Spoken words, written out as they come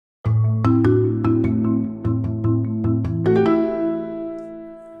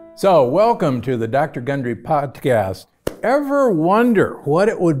So, welcome to the Dr. Gundry Podcast. Ever wonder what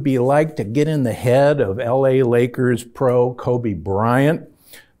it would be like to get in the head of LA Lakers pro Kobe Bryant,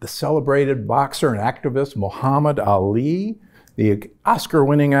 the celebrated boxer and activist Muhammad Ali, the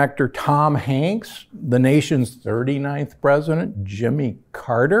Oscar-winning actor Tom Hanks, the nation's 39th president, Jimmy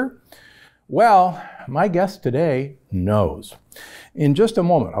Carter? Well, my guest today knows. In just a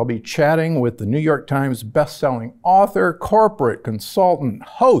moment, I'll be chatting with the New York Times bestselling author, corporate consultant,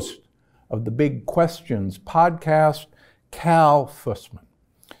 host of the Big Questions podcast, Cal Fussman.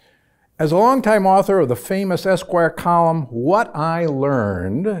 As a longtime author of the famous Esquire column, What I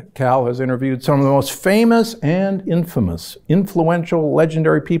Learned, Cal has interviewed some of the most famous and infamous, influential,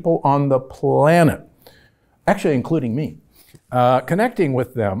 legendary people on the planet, actually including me. Connecting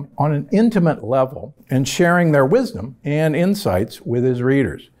with them on an intimate level and sharing their wisdom and insights with his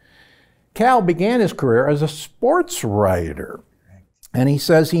readers. Cal began his career as a sports writer, and he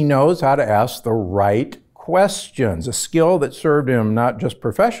says he knows how to ask the right questions, a skill that served him not just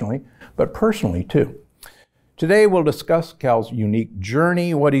professionally, but personally too. Today we'll discuss Cal's unique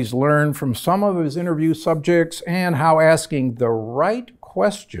journey, what he's learned from some of his interview subjects, and how asking the right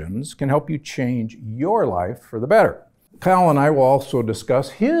questions can help you change your life for the better. Cal and I will also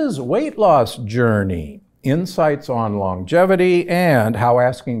discuss his weight loss journey, insights on longevity, and how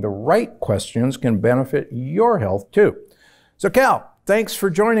asking the right questions can benefit your health too. So Cal, thanks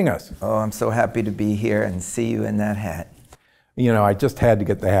for joining us. Oh, I'm so happy to be here and see you in that hat. You know, I just had to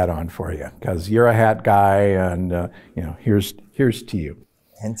get the hat on for you because you're a hat guy, and here's to you.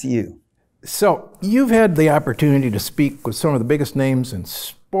 And to you. So you've had the opportunity to speak with some of the biggest names in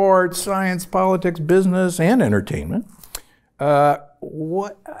sports, science, politics, business, and entertainment. Tell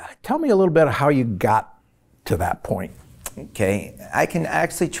me a little bit of how you got to that point. Okay, I can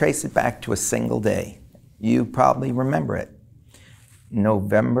actually trace it back to a single day. You probably remember it.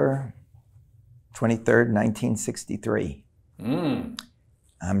 November 23rd, 1963.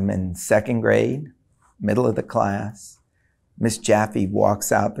 I'm in second grade, middle of the class. Miss Jaffe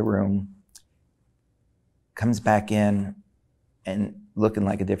walks out the room, comes back in, and looking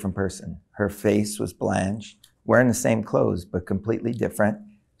like a different person. Her face was blanched. Wearing the same clothes, but completely different,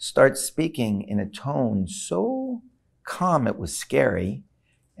 starts speaking in a tone so calm it was scary,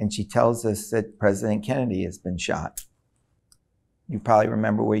 and she tells us that President Kennedy has been shot. You probably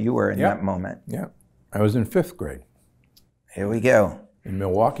remember where you were in that moment. Yeah, I was in 5th grade. Here we go. In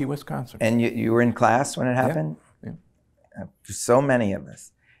Milwaukee, Wisconsin. And you were in class when it happened? Yeah. So many of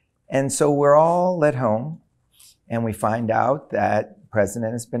us. And so we're all at home, and we find out that the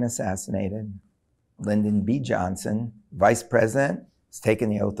president has been assassinated. Lyndon B. Johnson, vice president, has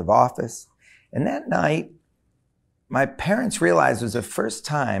taken the oath of office. And that night, my parents realized it was the first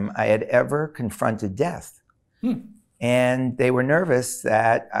time I had ever confronted death. And they were nervous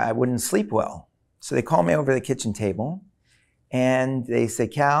that I wouldn't sleep well. So they called me over to the kitchen table and they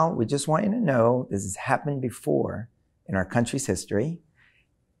said, Cal, we just want you to know this has happened before in our country's history.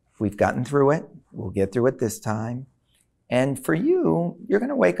 We've gotten through it. We'll get through it this time. And for you, you're going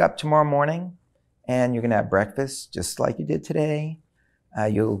to wake up tomorrow morning and you're going to have breakfast just like you did today.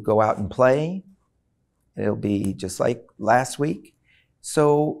 You'll go out and play. It'll be just like last week.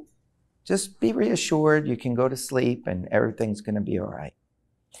 So just be reassured you can go to sleep and everything's going to be all right.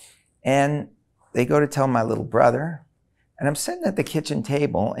 And they go to tell my little brother, and I'm sitting at the kitchen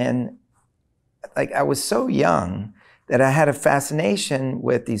table, and like I was so young that I had a fascination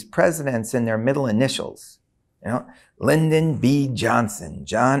with these presidents and their middle initials. You know, Lyndon B. Johnson,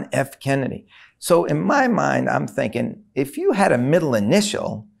 John F. Kennedy. So in my mind, I'm thinking, if you had a middle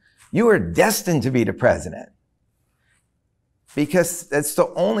initial, you were destined to be the president. Because that's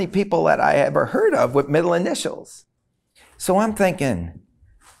the only people that I ever heard of with middle initials. So I'm thinking,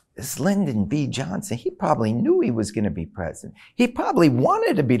 this Lyndon B. Johnson, he probably knew he was going to be president. He probably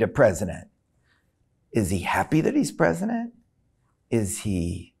wanted to be the president. Is he happy that he's president? Is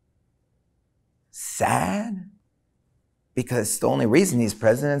he sad? Because the only reason he's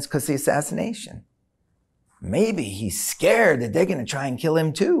president is because of the assassination. Maybe he's scared that they're going to try and kill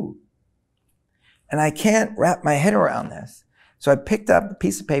him too. And I can't wrap my head around this. So I picked up a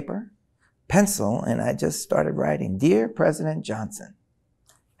piece of paper, pencil, and I just started writing, Dear President Johnson,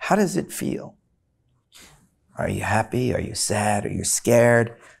 how does it feel? Are you happy? Are you sad? Are you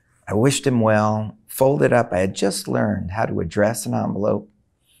scared? I wished him well, folded up. I had just learned how to address an envelope,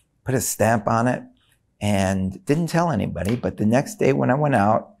 put a stamp on it, and didn't tell anybody, but the next day when I went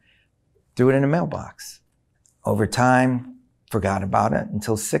out, threw it in a mailbox. Over time, forgot about it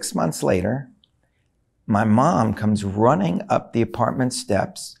until 6 months later, my mom comes running up the apartment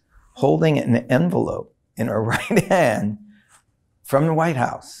steps, holding an envelope in her right hand from the White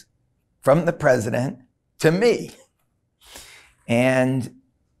House. from the president to me. And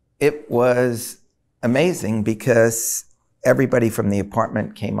it was amazing because everybody from the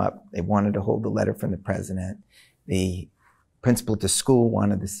apartment came up. They wanted to hold the letter from the president. The principal at the school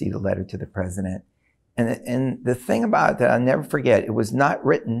wanted to see the letter to the president. And the thing about it that I'll never forget, it was not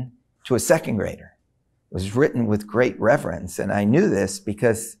written to a second grader. It was written with great reverence. And I knew this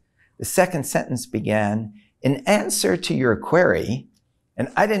because the second sentence began, in answer to your query,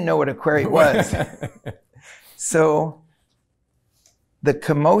 and I didn't know what a query was. So the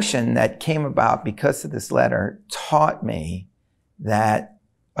commotion that came about because of this letter taught me that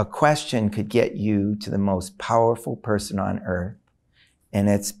a question could get you to the most powerful person on earth. And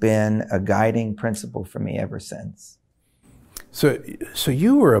it's been a guiding principle for me ever since. So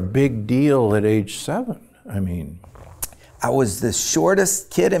you were a big deal at age 7. I mean, I was the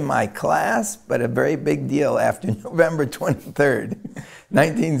shortest kid in my class, but a very big deal after November 23rd,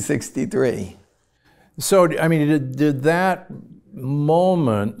 1963. So, I mean, did that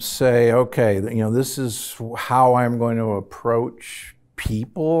moment say, okay, you know, this is how I'm going to approach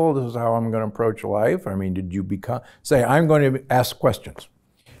people, this is how I'm going to approach life? I mean, did you say, I'm going to ask questions?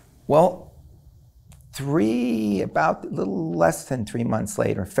 Well, about a little less than 3 months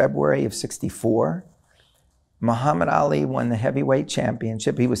later, February of '64, Muhammad Ali won the heavyweight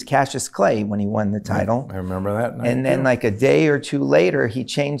championship. He was Cassius Clay when he won the title. I remember that night. And then like a day or two later, he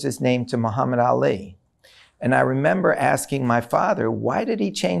changed his name to Muhammad Ali. And I remember asking my father, why did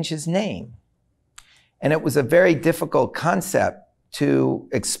he change his name? And it was a very difficult concept to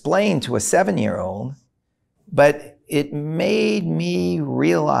explain to a 7-year-old, but it made me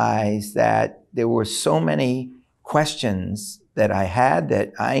realize that there were so many questions that I had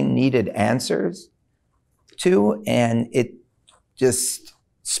that I needed answers to, and it just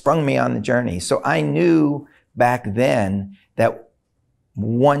sprung me on the journey. So I knew back then that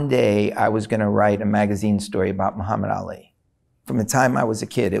one day I was going to write a magazine story about Muhammad Ali. From the time I was a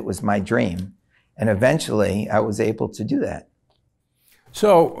kid, it was my dream. And eventually I was able to do that.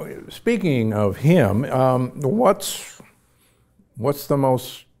 So, speaking of him, what's the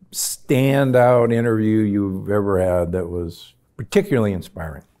most standout interview you've ever had that was particularly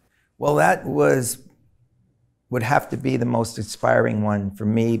inspiring? Well, that would have to be the most inspiring one for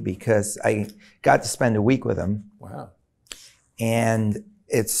me because I got to spend a week with him. Wow. And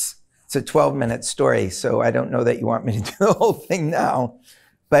it's a 12-minute story, so I don't know that you want me to do the whole thing now.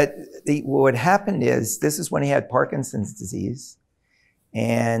 But what happened is, this is when he had Parkinson's disease,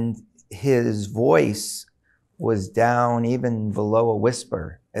 and his voice was down even below a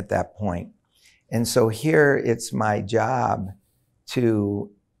whisper at that point. And so here it's my job to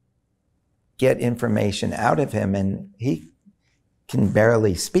get information out of him, and he can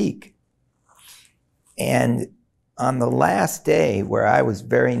barely speak. And on the last day, where I was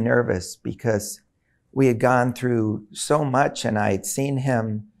very nervous because we had gone through so much and I had seen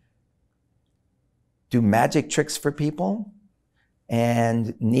him do magic tricks for people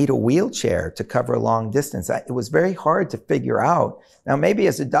and need a wheelchair to cover a long distance. It was very hard to figure out. Now, maybe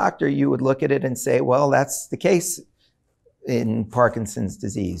as a doctor, you would look at it and say, well, that's the case in Parkinson's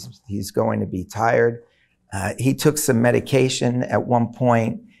disease. He's going to be tired. He took some medication at one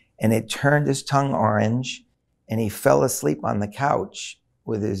point and it turned his tongue orange, and he fell asleep on the couch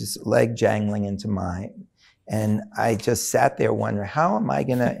with his leg jangling into mine. And I just sat there wondering, how am I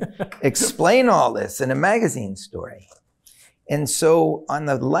gonna explain all this in a magazine story? And so on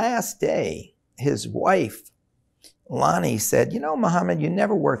the last day, his wife, Lonnie, said, you know, Muhammad, you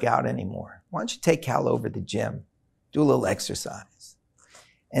never work out anymore. Why don't you take Cal over to the gym, do a little exercise?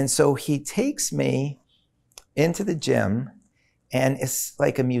 And so he takes me into the gym, and it's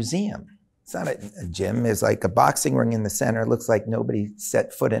like a museum. It's not a gym. There's like a boxing ring in the center. It looks like nobody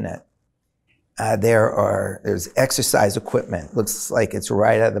set foot in it. There's exercise equipment. Looks like it's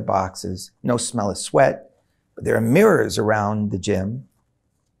right out of the boxes. No smell of sweat. But there are mirrors around the gym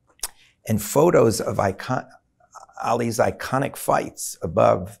and photos of Ali's iconic fights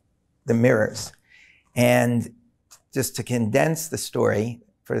above the mirrors. And just to condense the story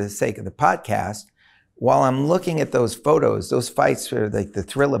for the sake of the podcast, while I'm looking at those photos, those fights were like the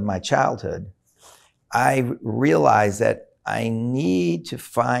thrill of my childhood, I realized that I need to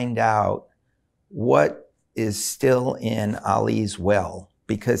find out what is still in Ali's well,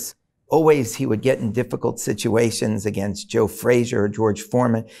 because always he would get in difficult situations against Joe Frazier or George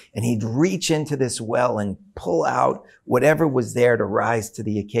Foreman, and he'd reach into this well and pull out whatever was there to rise to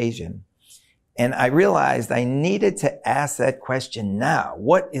the occasion. And I realized I needed to ask that question now.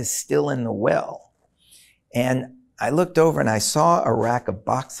 What is still in the well? And I looked over and I saw a rack of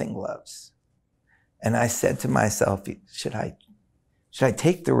boxing gloves. And I said to myself, should I Should I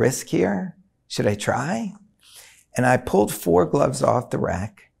take the risk here? Should I try? And I pulled 4 gloves off the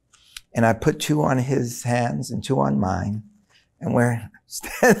rack, and I put 2 on his hands and 2 on mine. And we're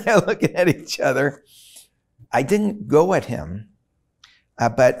standing there looking at each other. I didn't go at him,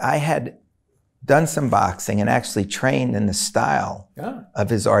 but I had done some boxing and actually trained in the style of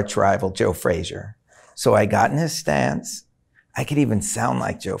his arch rival, Joe Frazier. So I got in his stance. I could even sound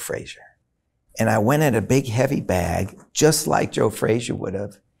like Joe Frazier. And I went at a big heavy bag, just like Joe Frazier would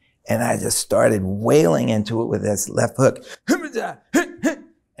have. And I just started wailing into it with this left hook.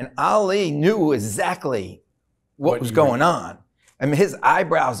 And Ali knew exactly what was going on. I mean, his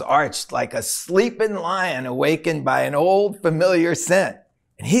eyebrows arched like a sleeping lion awakened by an old familiar scent.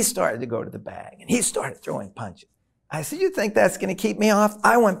 And he started to go to the bag, and he started throwing punches. I said, you think that's going to keep me off?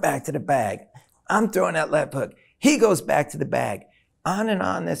 I went back to the bag. I'm throwing that left hook. He goes back to the bag. On and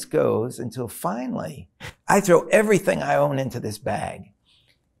on this goes until finally I throw everything I own into this bag.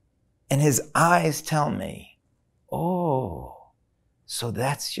 And his eyes tell me, oh, so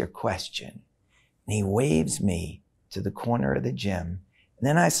that's your question. And he waves me to the corner of the gym. And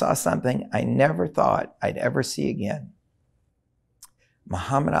then I saw something I never thought I'd ever see again.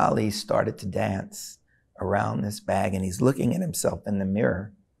 Muhammad Ali started to dance around this bag, and he's looking at himself in the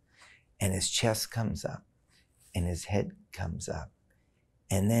mirror, and his chest comes up and his head comes up.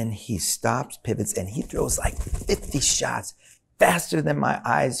 And then he stops, pivots, and he throws like 50 shots faster than my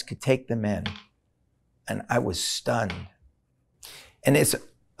eyes could take them in. And I was stunned. And it's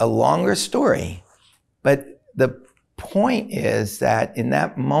a longer story, but the point is that in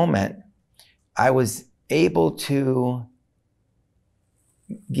that moment, I was able to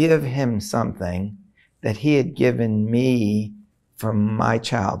give him something that he had given me from my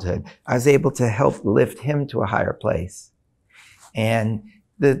childhood. I was able to help lift him to a higher place. And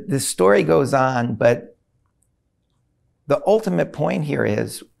the story goes on, but the ultimate point here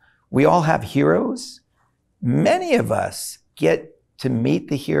is we all have heroes. Many of us get to meet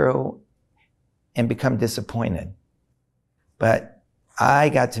the hero and become disappointed. But I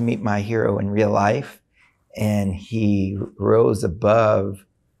got to meet my hero in real life, and he rose above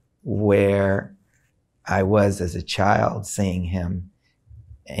where I was as a child seeing him,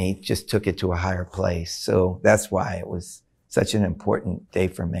 and he just took it to a higher place. So that's why it was such an important day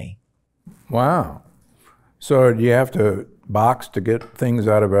for me. Wow. So do you have to box to get things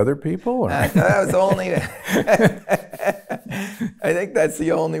out of other people? Or? That was the only, I think that's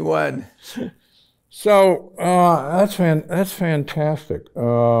the only one. So that's fantastic.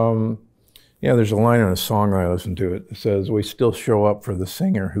 Yeah, there's a line in a song I listen to. It says, "We still show up for the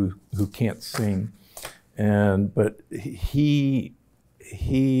singer who can't sing," but he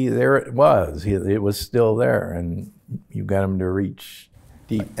there it was. It was still there, and you got him to reach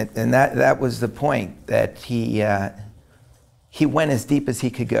deep. And that was the point, that he went as deep as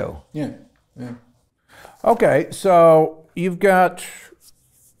he could go. Yeah. Okay, so you've got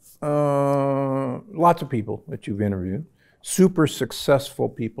lots of people that you've interviewed, super successful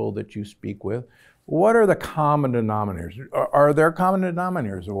people that you speak with. What are the common denominators? Are there common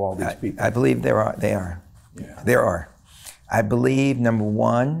denominators of all these people? I believe there are. Yeah. There are. I believe, number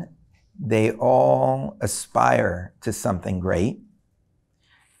one, they all aspire to something great.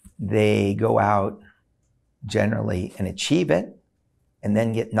 They go out generally and achieve it, and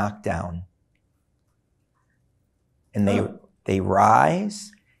then get knocked down. And they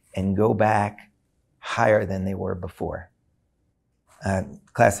rise and go back higher than they were before.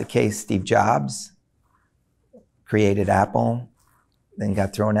 Classic case, Steve Jobs created Apple, then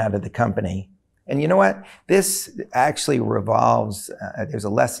got thrown out of the company. And you know what? This actually revolves, there's a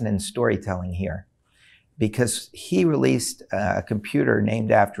lesson in storytelling here, because he released a computer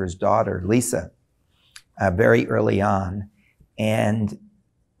named after his daughter, Lisa, very early on. And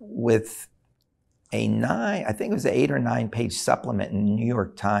with I think it was an 8 or 9 page supplement in the New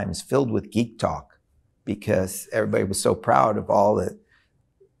York Times filled with geek talk, because everybody was so proud of all the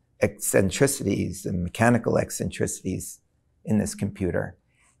eccentricities and mechanical eccentricities in this computer.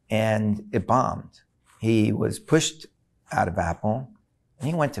 And it bombed. He was pushed out of Apple, and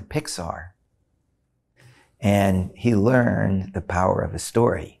he went to Pixar. And he learned the power of a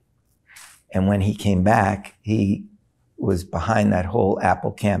story. And when he came back, he was behind that whole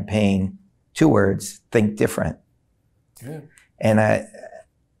Apple campaign. 2 words: think different. Good. And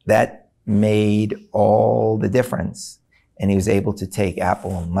that made all the difference. And he was able to take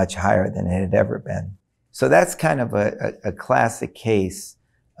Apple much higher than it had ever been. So that's kind of a classic case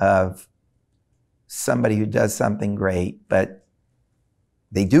of somebody who does something great, but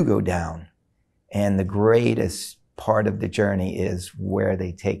they do go down. And the greatest part of the journey is where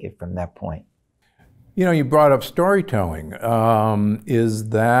they take it from that point. You know, you brought up storytelling. Is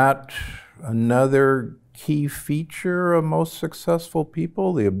that another key feature of most successful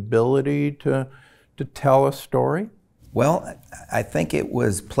people, the ability to tell a story? Well, I think it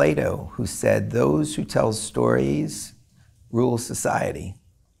was Plato who said, those who tell stories rule society.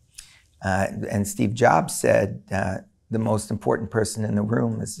 And Steve Jobs said, the most important person in the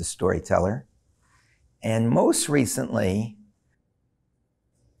room is the storyteller. And most recently,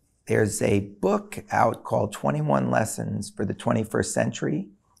 there's a book out called 21 Lessons for the 21st Century,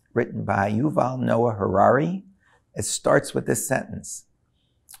 written by Yuval Noah Harari. It starts with this sentence: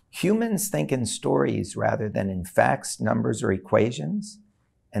 humans think in stories rather than in facts, numbers, or equations,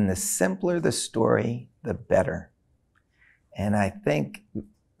 and the simpler the story, the better. And I think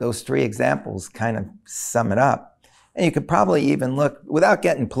those three examples kind of sum it up. And you could probably even look, without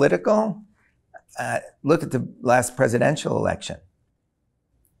getting political, look at the last presidential election.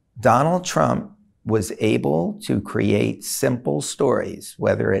 Donald Trump was able to create simple stories,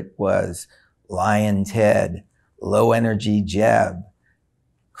 whether it was Lion Ted, Low Energy Jeb,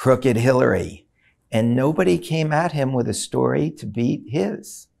 Crooked Hillary, and nobody came at him with a story to beat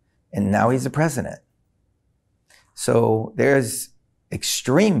his. And now he's the president. So there's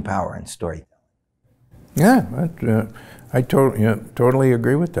extreme power in storytelling. Yeah, I totally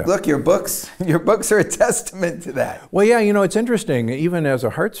agree with that. Look, your books are a testament to that. Well, yeah, you know, it's interesting. Even as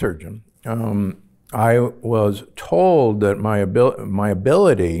a heart surgeon, I was told that my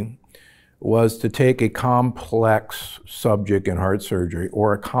ability was to take a complex subject in heart surgery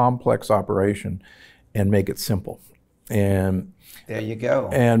or a complex operation and make it simple. And there you go.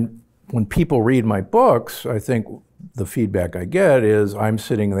 And when people read my books, I think the feedback I get is I'm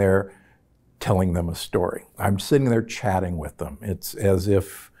sitting there telling them a story. I'm sitting there chatting with them. It's as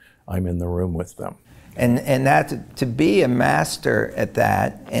if I'm in the room with them. And that, to be a master at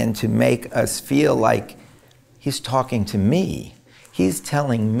that and to make us feel like he's talking to me, he's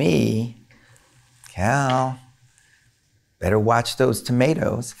telling me, Cal, better watch those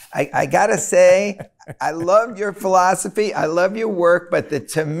tomatoes. I gotta say, I love your philosophy, I love your work, but the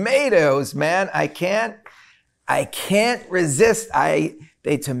tomatoes, man, I can't resist.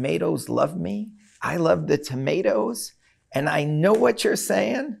 The tomatoes love me. I love the tomatoes. And I know what you're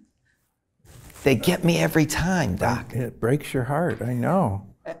saying. They get me every time, Doc. It breaks your heart, I know.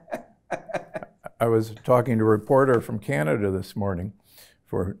 I was talking to a reporter from Canada this morning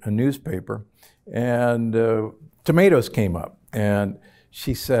for a newspaper, and tomatoes came up. And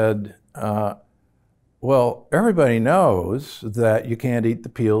she said, well, everybody knows that you can't eat the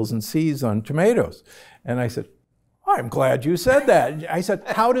peels and seeds on tomatoes. And I said, I'm glad you said that. I said,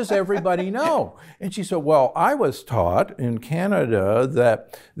 how does everybody know? And she said, well, I was taught in Canada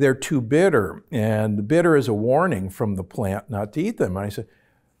that they're too bitter, and the bitter is a warning from the plant not to eat them. And I said,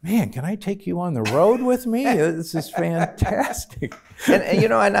 man, can I take you on the road with me? This is fantastic. And you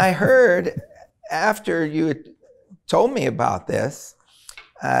know, and I heard after you told me about this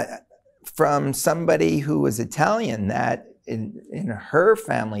from somebody who was Italian that in her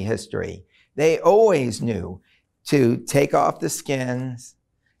family history, they always knew to take off the skins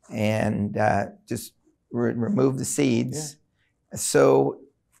and just remove the seeds. Yeah. So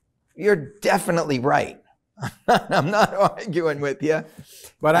you're definitely right. I'm not arguing with you.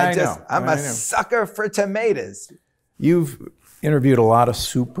 But I'm a sucker for tomatoes. You've interviewed a lot of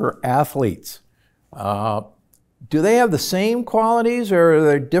super athletes. Do they have the same qualities, or are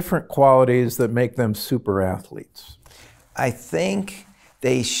there different qualities that make them super athletes? I think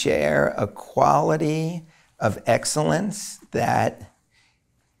they share a quality of excellence that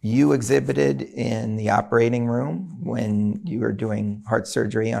you exhibited in the operating room when you were doing heart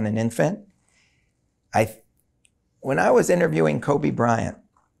surgery on an infant. When I was interviewing Kobe Bryant,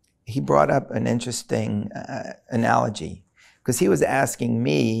 he brought up an interesting analogy, because he was asking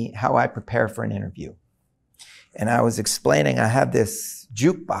me how I prepare for an interview. And I was explaining I have this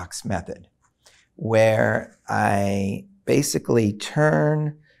jukebox method where I basically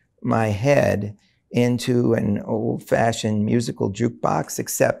turn my head into an old-fashioned musical jukebox,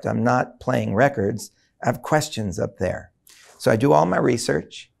 except I'm not playing records. I have questions up there. So I do all my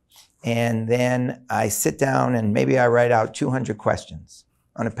research, and then I sit down and maybe I write out 200 questions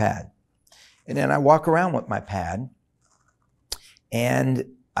on a pad. And then I walk around with my pad and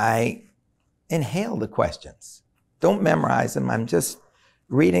I inhale the questions. Don't memorize them. I'm just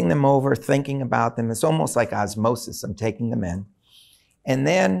reading them over, thinking about them. It's almost like osmosis. I'm taking them in. And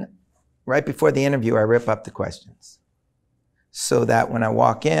then right before the interview, I rip up the questions so that when I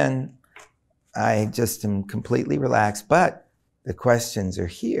walk in, I just am completely relaxed, but the questions are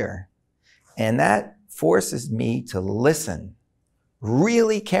here. And that forces me to listen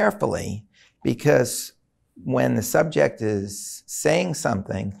really carefully because when the subject is saying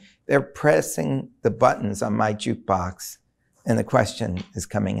something, they're pressing the buttons on my jukebox and the question is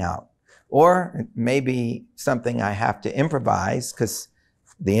coming out. Or maybe something I have to improvise because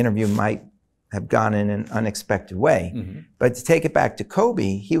the interview might have gone in an unexpected way. Mm-hmm. But to take it back to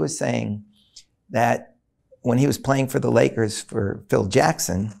Kobe, he was saying that when he was playing for the Lakers for Phil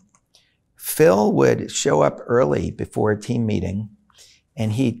Jackson, Phil would show up early before a team meeting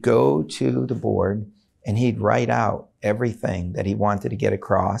and he'd go to the board and he'd write out everything that he wanted to get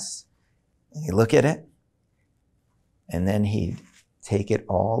across. He'd look at it and then he'd take it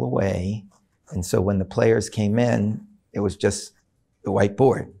all away. And so when the players came in, it was just the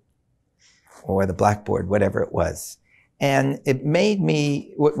whiteboard or the blackboard, whatever it was. And it made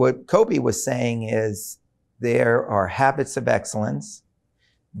me, what Kobe was saying is there are habits of excellence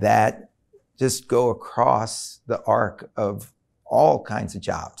that just go across the arc of all kinds of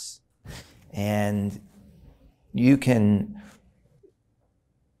jobs. And you can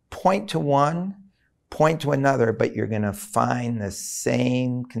point to one, point to another, but you're going to find the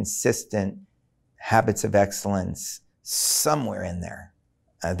same consistent habits of excellence somewhere in there.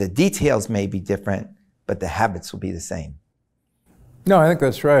 The details may be different, but the habits will be the same. No, I think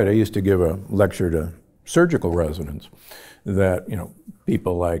that's right. I used to give a lecture to surgical residents that,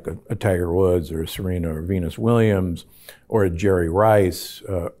 people like a Tiger Woods or a Serena or Venus Williams or a Jerry Rice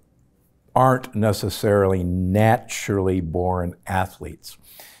aren't necessarily naturally born athletes.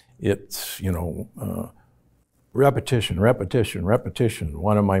 It's, repetition, repetition, repetition.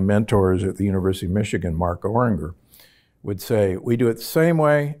 One of my mentors at the University of Michigan, Mark Oringer, would say, we do it the same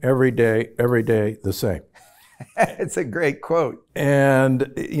way, every day, the same. It's a great quote.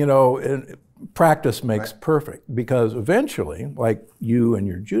 And, practice makes perfect, because eventually, like you and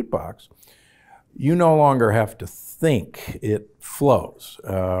your jukebox, you no longer have to think, it flows.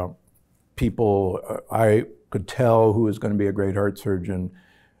 I could tell who is going to be a great heart surgeon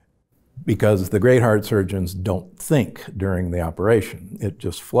because the great heart surgeons don't think during the operation. It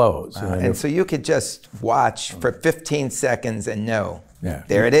just flows. And so you could just watch for 15 seconds and know,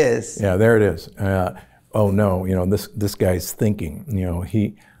 there it is. Yeah, there it is. Oh no, this guy's thinking,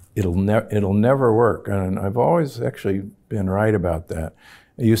 it'll never work. And I've always actually been right about that.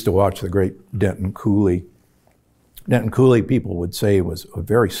 I used to watch the great Denton Cooley. Denton Cooley, people would say, was a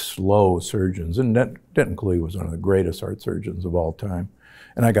very slow surgeon. And Denton Cooley was one of the greatest heart surgeons of all time.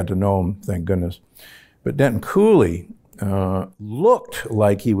 And I got to know him, thank goodness. But Denton Cooley looked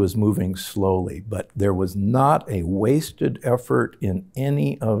like he was moving slowly, but there was not a wasted effort in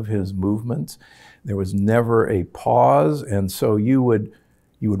any of his movements. There was never a pause. And so you would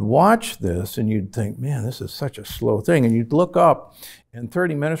watch this and you'd think, man, this is such a slow thing. And you'd look up and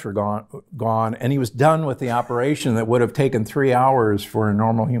 30 minutes were gone, and he was done with the operation that would have taken 3 hours for a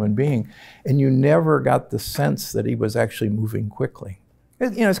normal human being. And you never got the sense that he was actually moving quickly.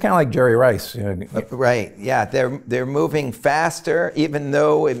 It's kind of like Jerry Rice. Right, yeah, they're moving faster, even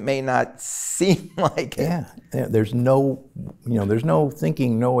though it may not seem like it. Yeah, there's no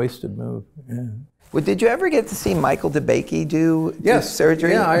thinking, no wasted move. Yeah. Well, did you ever get to see Michael DeBakey do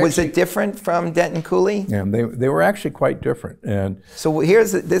surgery? Yeah, was it different from Denton Cooley? Yeah, they were actually quite different. And so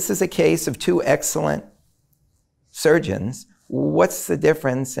this is a case of two excellent surgeons. What's the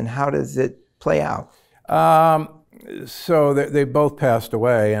difference, and how does it play out? So they both passed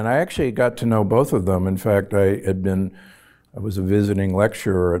away, and I actually got to know both of them. In fact, I was a visiting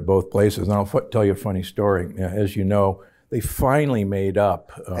lecturer at both places, and I'll tell you a funny story. As you know, they finally made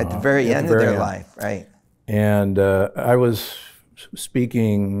up. At the very end of their life, right. And I was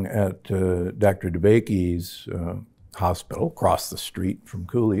speaking at Dr. DeBakey's hospital across the street from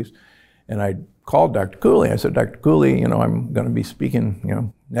Cooley's, and I called Dr. Cooley. I said, Dr. Cooley, I'm going to be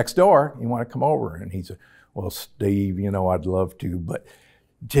speaking, next door. You want to come over? And he said, well, Steve, I'd love to, but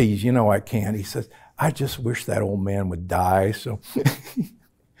geez, I can't. He says, I just wish that old man would die. So,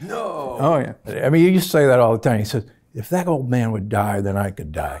 no. Oh yeah. I mean, you used to say that all the time. He says, if that old man would die, then I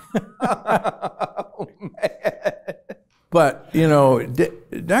could die. Oh, man. But,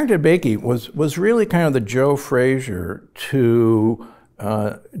 Dr. DeBakey was really kind of the Joe Frazier to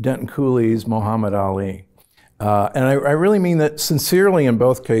Denton Cooley's Muhammad Ali. And I really mean that sincerely in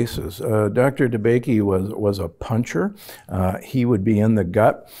both cases. Dr. DeBakey was a puncher. He would be in the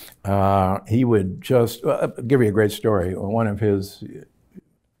gut. He would just, give you a great story. One of his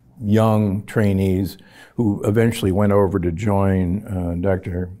young trainees who eventually went over to join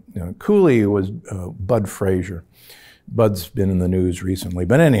Dr. Cooley was Bud Frazier. Bud's been in the news recently.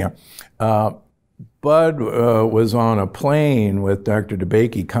 But anyhow, Bud was on a plane with Dr.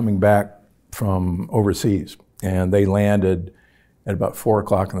 DeBakey coming back from overseas. And they landed at about 4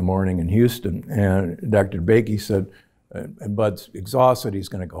 o'clock in the morning in Houston. And Dr. DeBakey said, and Bud's exhausted, he's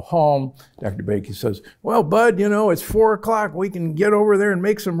going to go home. Dr. DeBakey says, well, Bud, you know, it's 4 o'clock. We can get over there and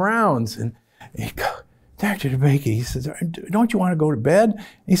make some rounds. And he goes, Dr. DeBakey, he says, don't you want to go to bed? And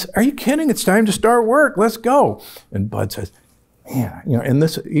he says, are you kidding? It's time to start work. Let's go. And Bud says, yeah, you know, and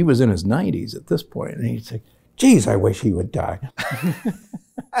this, he was in his 90s at this point. And he'd say, geez, I wish he would die.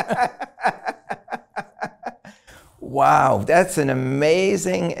 Wow, that's an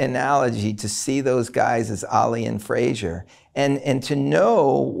amazing analogy to see those guys as Ali and Frazier, and to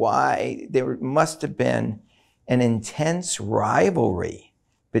know why there must have been an intense rivalry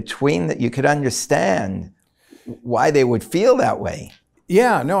between that. You could understand why they would feel that way.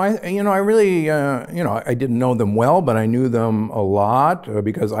 Yeah, no, I really, I didn't know them well, but I knew them a lot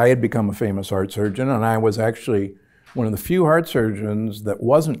because I had become a famous heart surgeon, and I was actually one of the few heart surgeons that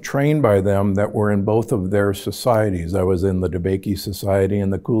wasn't trained by them that were in both of their societies. I was in the DeBakey Society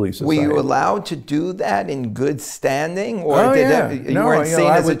and the Cooley Society. Were you allowed to do that in good standing, or you weren't seen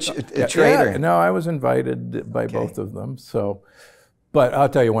as a traitor? Yeah, no, I was invited by both of them. So, but I'll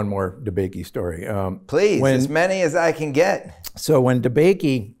tell you one more DeBakey story. Please, as many as I can get. So when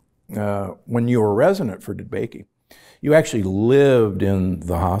DeBakey, when you were a resident for DeBakey, you actually lived in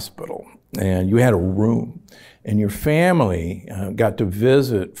the hospital and you had a room. And your family got to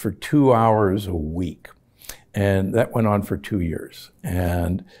visit for 2 hours a week. And that went on for 2 years.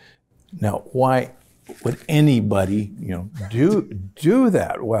 And now, why would anybody, do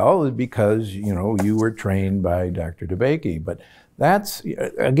that? Well, because, you were trained by Dr. DeBakey. But that's,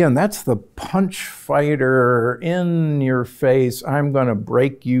 again, that's the punch fighter, in your face, I'm going to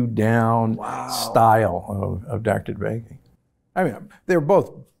break you down style of Dr. DeBakey. I mean, they're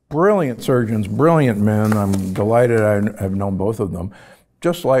both brilliant surgeons, brilliant men. I'm delighted I've known both of them.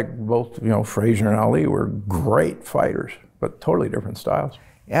 Just like both, Frazier and Ali were great fighters, but totally different styles.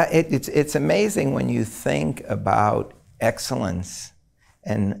 Yeah, it's amazing when you think about excellence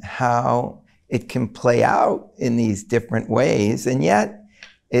and how it can play out in these different ways, and yet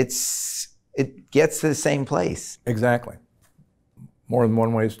it gets to the same place. Exactly. More than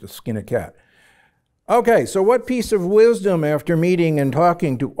one way to skin a cat. Okay, so what piece of wisdom after meeting and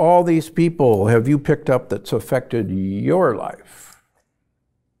talking to all these people have you picked up that's affected your life?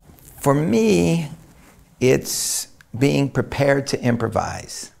 For me, it's being prepared to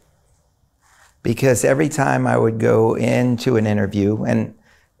improvise. Because every time I would go into an interview, and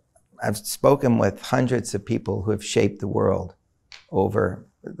I've spoken with hundreds of people who have shaped the world over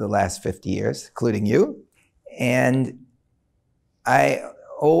the last 50 years, including you, and I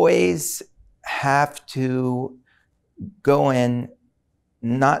always have to go in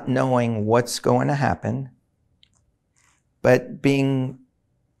not knowing what's going to happen, but being,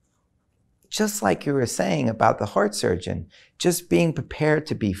 just like you were saying about the heart surgeon, just being prepared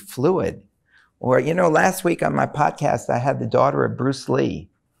to be fluid. Or, last week on my podcast, I had the daughter of Bruce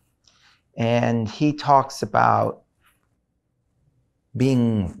Lee, and he talks about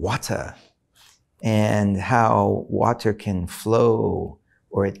being water and how water can flow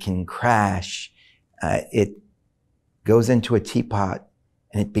or it can crash. It goes into a teapot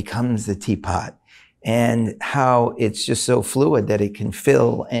and it becomes the teapot, and how it's just so fluid that it can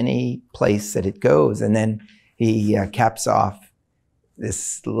fill any place that it goes. And then he caps off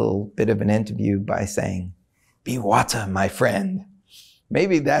this little bit of an interview by saying, be water, my friend.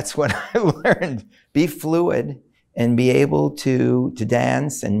 Maybe that's what I learned. Be fluid and be able to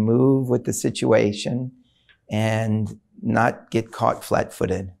dance and move with the situation and not get caught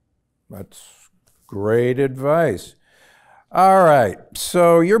flat-footed. That's great advice. All right,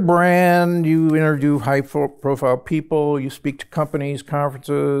 so your brand, you interview high-profile people, you speak to companies,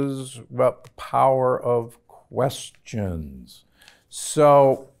 conferences about the power of questions.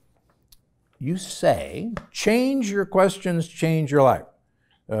 So you say, change your questions, change your life.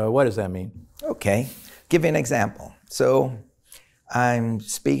 What does that mean? Okay, give you an example. So I'm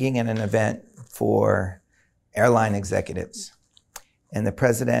speaking at an event for airline executives, and the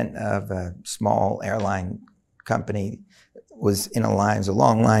president of a small airline company was in a line, it was a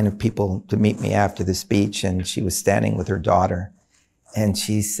long line of people to meet me after the speech, and she was standing with her daughter, and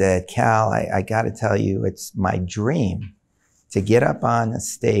she said, Cal, I got to tell you, it's my dream to get up on a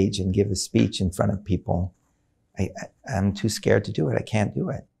stage and give a speech in front of people. I'm too scared to do it. I can't do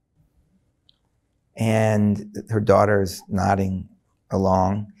it. And her daughter's nodding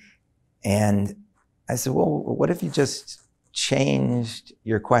along, and I said, well, what if you just changed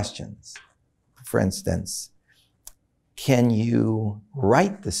your questions? For instance, can you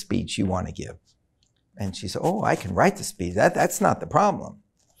write the speech you want to give? And she said, oh, I can write the speech. That's not the problem.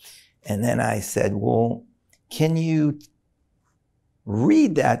 And then I said, well, can you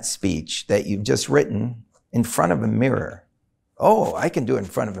read that speech that you've just written in front of a mirror. Oh, I can do it in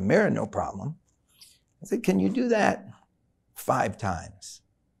front of a mirror, no problem. I said, can you do that 5 times?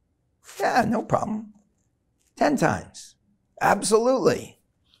 Yeah, no problem. 10 times. Absolutely.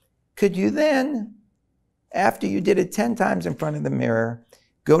 Could you then, after you did it 10 times in front of the mirror,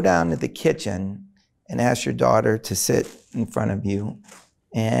 go down to the kitchen and ask your daughter to sit in front of you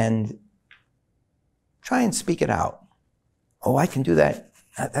and try and speak it out? Oh, I can do that.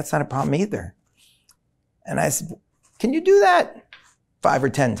 That's not a problem either. And I said, can you do that 5 or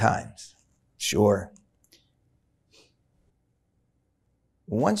 10 times? Sure.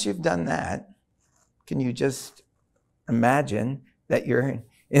 Once you've done that, can you just imagine that you're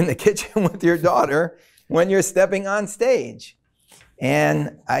in the kitchen with your daughter when you're stepping on stage?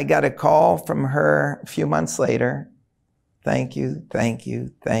 And I got a call from her a few months later. Thank you, thank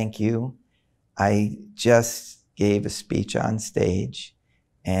you, thank you. I just gave a speech on stage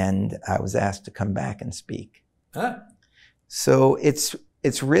and I was asked to come back and speak. Huh? So it's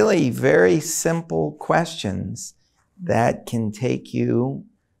really very simple questions that can take you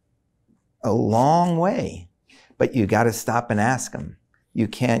a long way, but you got to stop and ask them. You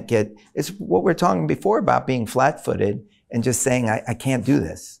can't get, it's what we're talking before about being flat-footed and just saying, I can't do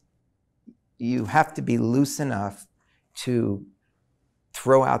this. You have to be loose enough to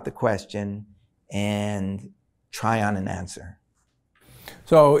throw out the question and try on an answer.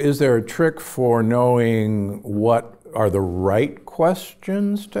 So is there a trick for knowing what are the right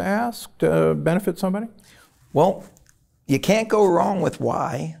questions to ask to benefit somebody? Well, you can't go wrong with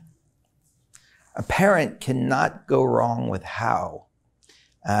why. A parent cannot go wrong with how.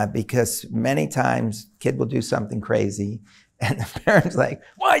 Because many times kid will do something crazy and the parent's like,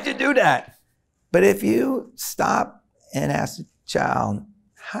 why'd you do that? But if you stop and ask the child,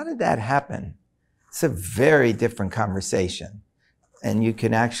 how did that happen? It's a very different conversation. And you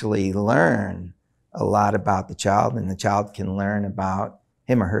can actually learn a lot about the child, and the child can learn about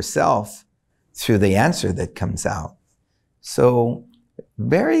him or herself through the answer that comes out. So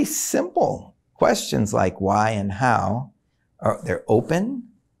very simple questions like why and how, they're open.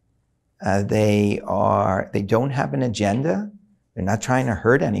 They don't have an agenda. They're not trying to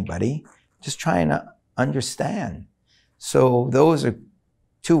hurt anybody, just trying to understand. So those are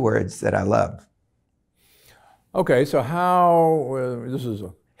 2 words that I love. Okay, so how, this is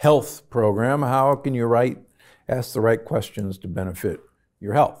a health program, how can you ask the right questions to benefit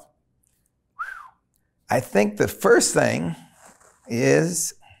your health? I think the first thing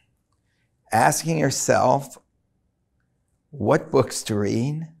is asking yourself what books to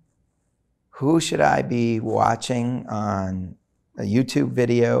read, who should I be watching on a YouTube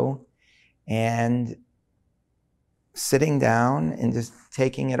video, and sitting down and just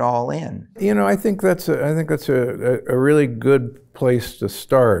taking it all in. You know, I think that's a really good place to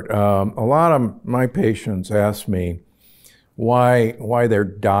start. A lot of my patients ask me why their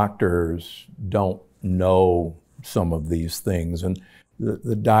doctors don't know some of these things, and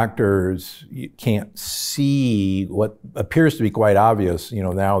the doctors can't see what appears to be quite obvious, you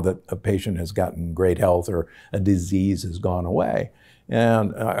know, now that a patient has gotten great health or a disease has gone away.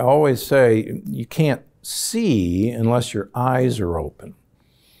 And I always say you can't see unless your eyes are open.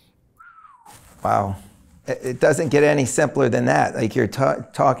 Wow. It doesn't get any simpler than that. Like you're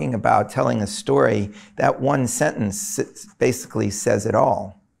talking about telling a story, that one sentence basically says it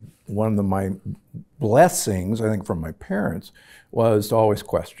all. One of my blessings, I think, from my parents was to always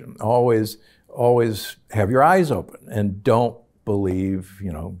question, always have your eyes open and don't believe,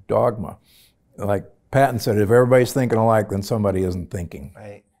 you know, dogma. Like Patton said, if everybody's thinking alike, then somebody isn't thinking.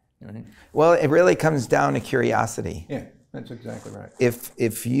 Right. Mm-hmm. Well, it really comes down to curiosity. Yeah, that's exactly right.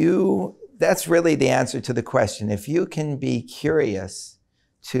 That's really the answer to the question. If you can be curious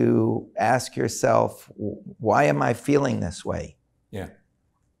to ask yourself, why am I feeling this way? Yeah.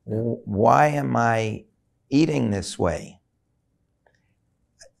 Why am I eating this way?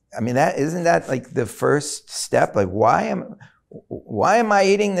 I mean, isn't that like the first step? Like, why am I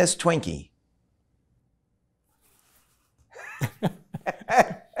eating this Twinkie?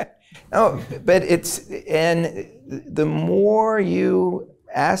 No, but and the more you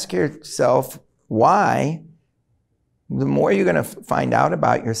ask yourself why, the more you're going to find out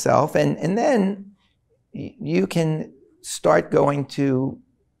about yourself, and then you can start going to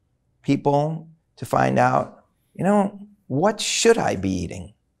people to find out, you know, what should I be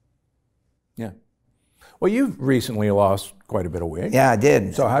eating? Yeah. Well, you've recently lost quite a bit of weight. Yeah, I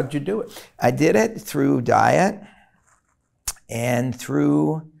did. So how did you do it? I did it through diet and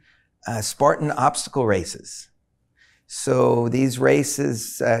through Spartan obstacle races. So these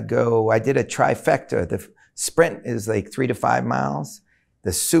races I did a trifecta, the Sprint is like 3 to 5 miles.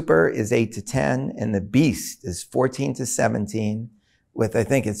 The Super is 8 to 10, and the Beast is 14 to 17 with, I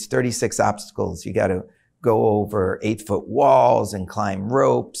think it's 36 obstacles. You got to go over 8-foot walls and climb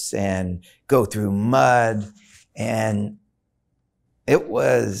ropes and go through mud. And it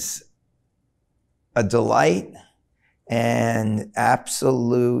was a delight and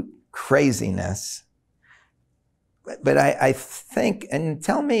absolute craziness. But I think, and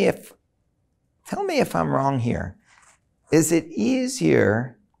tell me if I'm wrong here, is it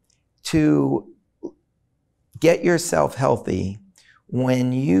easier to get yourself healthy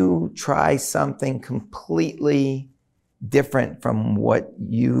when you try something completely different from what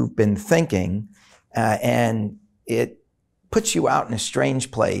you've been thinking, and it puts you out in a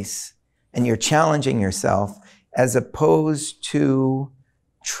strange place and you're challenging yourself, as opposed to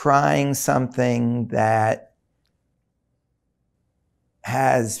trying something that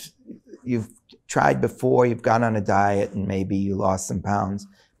you've tried before, you've gone on a diet and maybe you lost some pounds,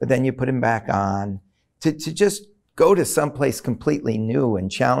 but then you put them back on, to just go to someplace completely new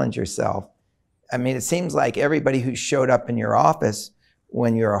and challenge yourself. I mean, it seems like everybody who showed up in your office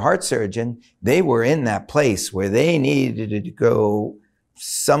when you're a heart surgeon, they were in that place where they needed to go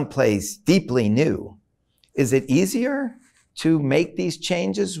someplace deeply new. Is it easier to make these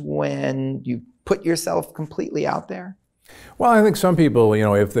changes when you put yourself completely out there? Well, I think some people, you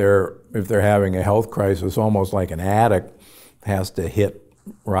know, if they're having a health crisis, almost like an addict, has to hit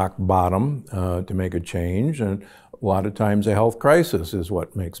rock bottom to make a change, and a lot of times a health crisis is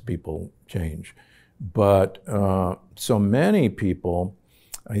what makes people change. But so many people,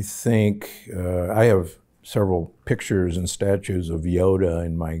 I think, I have several pictures and statues of Yoda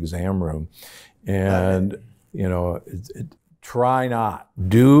in my exam room, and you know, try not,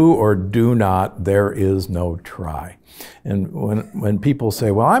 do or do not, there is no try. And when people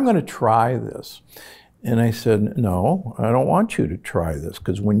say, well, I'm going to try this, and I said, no, I don't want you to try this,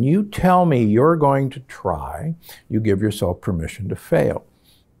 because when you tell me you're going to try, you give yourself permission to fail.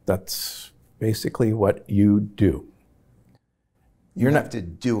 That's basically what you do. You have to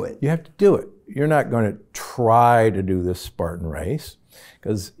do it. You have to do it. You're not going to try to do this Spartan race,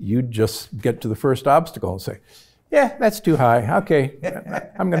 because you just get to the first obstacle and say, yeah, that's too high. Okay,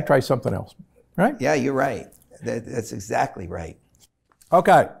 I'm going to try something else, right? Yeah, you're right. That's exactly right.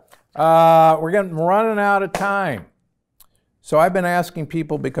 Okay, we're running out of time. So I've been asking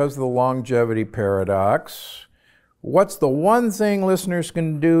people, because of the longevity paradox, what's the one thing listeners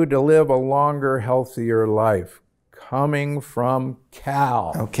can do to live a longer, healthier life? Coming from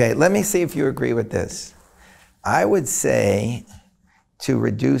Cal. Okay, let me see if you agree with this. I would say to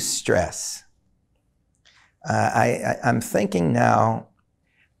reduce stress. I'm thinking now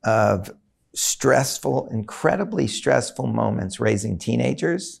of stressful, incredibly stressful moments raising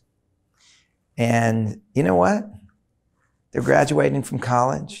teenagers. And you know what? They're graduating from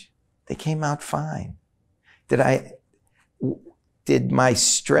college. They came out fine. Did my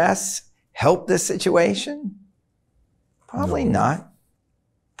stress help this situation? Probably not.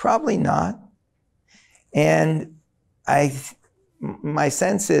 Probably not. And my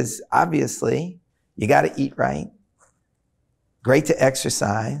sense is, obviously, you got to eat right. Great to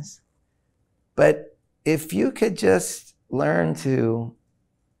exercise. But if you could just learn to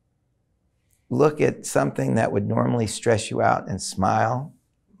look at something that would normally stress you out and smile,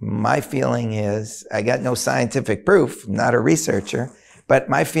 my feeling is, I got no scientific proof, I'm not a researcher, but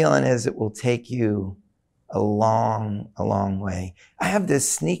my feeling is it will take you a long way. I have this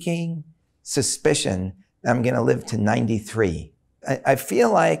sneaking suspicion that I'm going to live to 93. I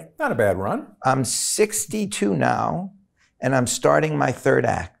feel like... Not a bad run. I'm 62 now, and I'm starting my third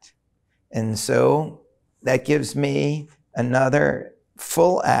act. And so that gives me another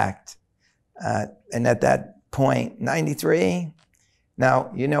full act. And at that point, 93,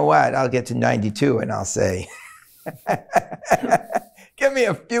 now, you know what? I'll get to 92 and I'll say, give me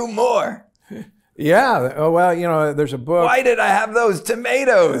a few more. Yeah, oh, well, you know, there's a book. Why did I have those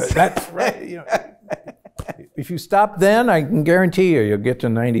tomatoes? That's right. You know, if you stop then, I can guarantee you'll get to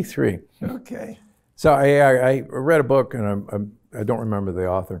 93. Okay. So I read a book, and I don't remember the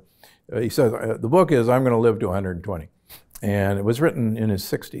author. He says, the book is I'm going to live to 120. And it was written in his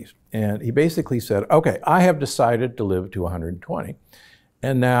 60s. And he basically said, okay, I have decided to live to 120.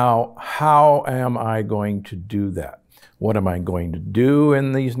 And now, how am I going to do that? What am I going to do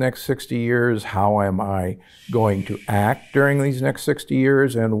in these next 60 years? How am I going to act during these next 60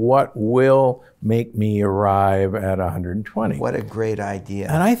 years? And what will make me arrive at 120? What a great idea.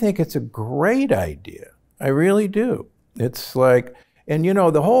 And I think it's a great idea. I really do. It's like, and you know,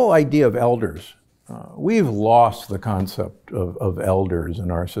 the whole idea of elders, we've lost the concept of elders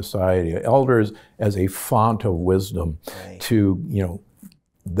in our society. Elders as a font of wisdom. Right. To,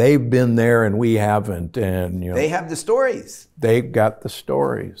 they've been there and we haven't, and they have the stories. They've got the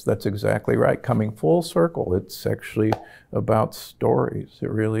stories. That's exactly right. Coming full circle, it's actually about stories.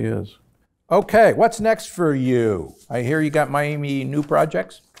 It really is. Okay, what's next for you? I hear you got Miami new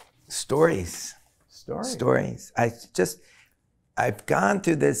projects? Stories. I've gone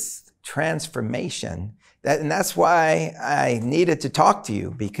through this transformation, and that's why I needed to talk to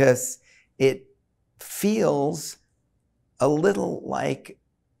you, because it feels a little like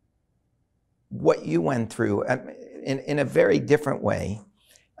what you went through in a very different way.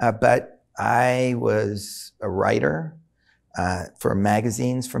 But I was a writer for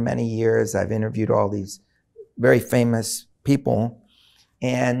magazines for many years. I've interviewed all these very famous people.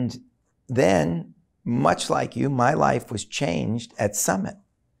 And then, much like you, my life was changed at Summit.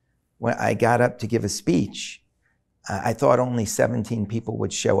 When I got up to give a speech, I thought only 17 people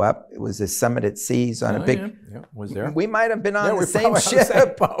would show up. It was a Summit at Seas on a big... Yeah, was there? We might have been on the same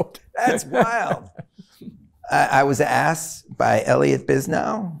ship. That's wild. I was asked by Elliot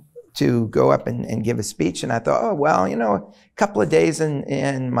Bisnow to go up and give a speech, and I thought, oh, well, a couple of days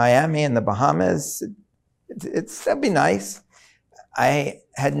in Miami and the Bahamas, that'd be nice. I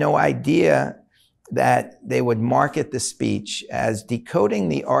had no idea that they would market the speech as decoding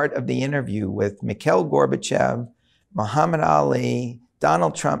the art of the interview with Mikhail Gorbachev, Muhammad Ali,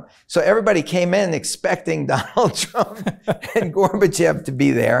 Donald Trump. So everybody came in expecting Donald Trump and Gorbachev to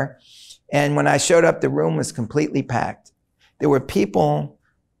be there. And when I showed up, the room was completely packed. There were people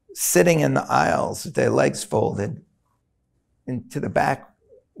sitting in the aisles with their legs folded into the back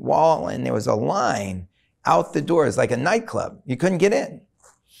wall, and there was a line out the doors like a nightclub. You couldn't get in.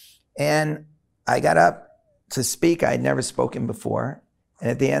 And I got up to speak. I had never spoken before. And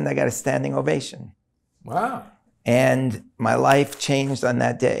at the end, I got a standing ovation. Wow. And my life changed on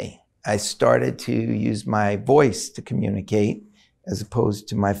that day. I started to use my voice to communicate as opposed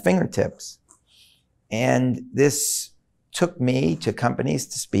to my fingertips. And this took me to companies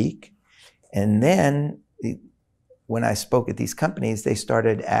to speak. And then when I spoke at these companies, they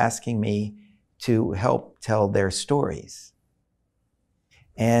started asking me to help tell their stories.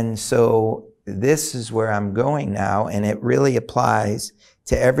 And so this is where I'm going now, and it really applies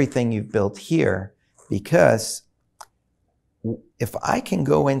to everything you've built here, because if I can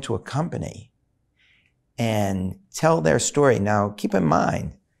go into a company and tell their story, now keep in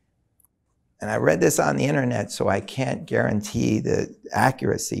mind, and I read this on the internet, so I can't guarantee the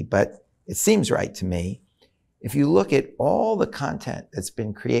accuracy, but it seems right to me. If you look at all the content that's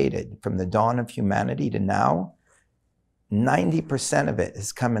been created from the dawn of humanity to now, 90% of it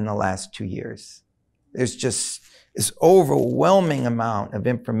has come in the last 2 years. There's just this overwhelming amount of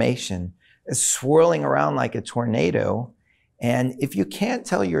information that's swirling around like a tornado. And if you can't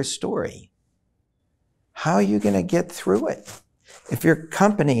tell your story, how are you going to get through it? If you're a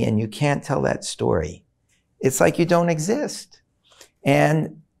company and you can't tell that story, it's like you don't exist.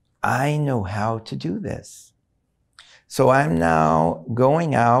 And I know how to do this. So I'm now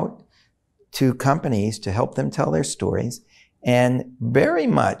going out to companies to help them tell their stories. And very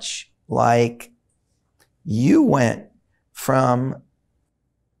much like you went from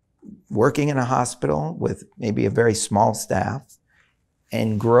working in a hospital with maybe a very small staff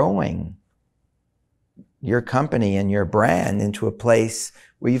and growing your company and your brand into a place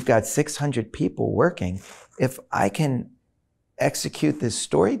where you've got 600 people working. If I can execute this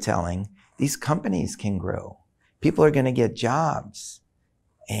storytelling, these companies can grow. People are going to get jobs,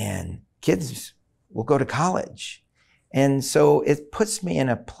 and kids will go to college. And so it puts me in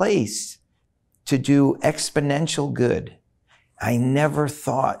a place to do exponential good. I never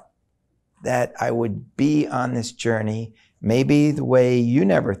thought that I would be on this journey, maybe the way you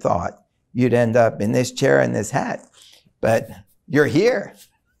never thought you'd end up in this chair and this hat, but you're here.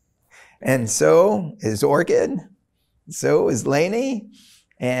 And so is Orchid, so is Lainey,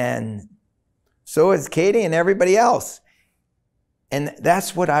 and so is Katie and everybody else. And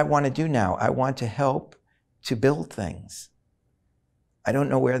that's what I want to do now. I want to help to build things. I don't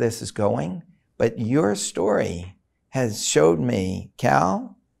know where this is going, but your story has showed me,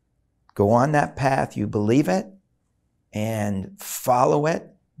 Cal, go on that path. You believe it and follow it.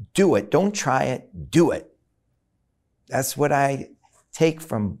 Do it. Don't try it. Do it. That's what I take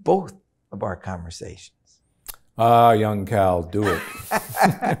from both of our conversations. Ah, young Cal, do it.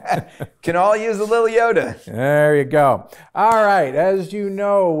 Can all use a little Yoda. There you go. All right, as you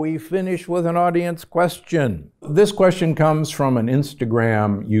know, we finish with an audience question. This question comes from an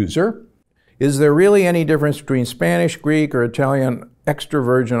Instagram user. Is there really any difference between Spanish, Greek, or Italian extra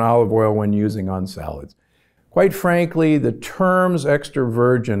virgin olive oil when using on salads. Quite frankly, the terms extra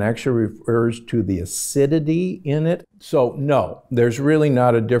virgin actually refers to the acidity in it. So no, there's really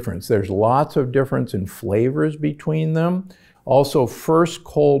not a difference. There's lots of difference in flavors between them. Also, first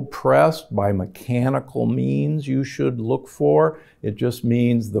cold pressed by mechanical means you should look for. It just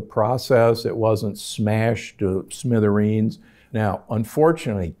means the process, it wasn't smashed to smithereens. Now,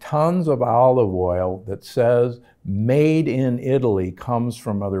 unfortunately, tons of olive oil that says made in Italy comes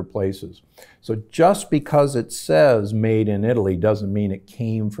from other places. So just because it says made in Italy doesn't mean it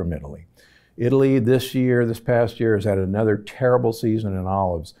came from Italy. Italy this past year, has had another terrible season in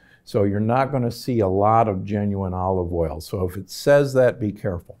olives. So you're not going to see a lot of genuine olive oil. So if it says that, be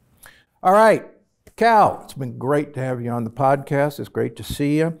careful. All right, Cal, it's been great to have you on the podcast. It's great to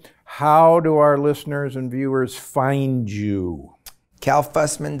see you. How do our listeners and viewers find you?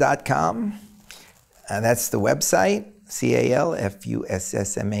 CalFussman.com. That's the website,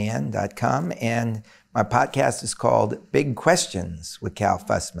 CalFussman.com. And my podcast is called Big Questions with Cal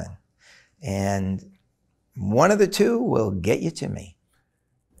Fussman. And one of the two will get you to me.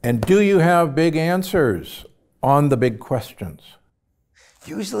 And do you have big answers on the big questions?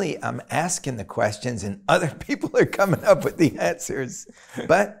 Usually I'm asking the questions and other people are coming up with the answers.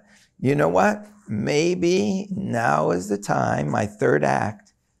 But you know what? Maybe now is the time, my third act,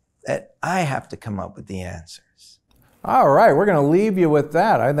 that I have to come up with the answers. All right, we're going to leave you with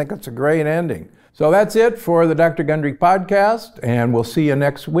that. I think it's a great ending. So that's it for the Dr. Gundry Podcast, and we'll see you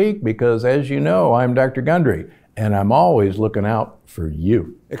next week because, as you know, I'm Dr. Gundry, and I'm always looking out for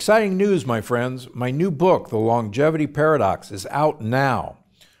you. Exciting news, my friends. My new book, The Longevity Paradox, is out now.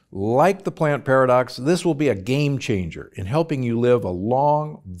 Like the plant paradox, this will be a game changer in helping you live a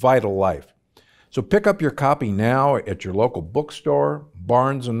long, vital life. So pick up your copy now at your local bookstore,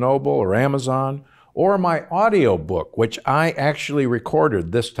 Barnes & Noble, or Amazon, or my audio book, which I actually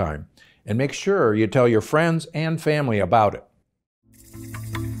recorded this time. And make sure you tell your friends and family about it.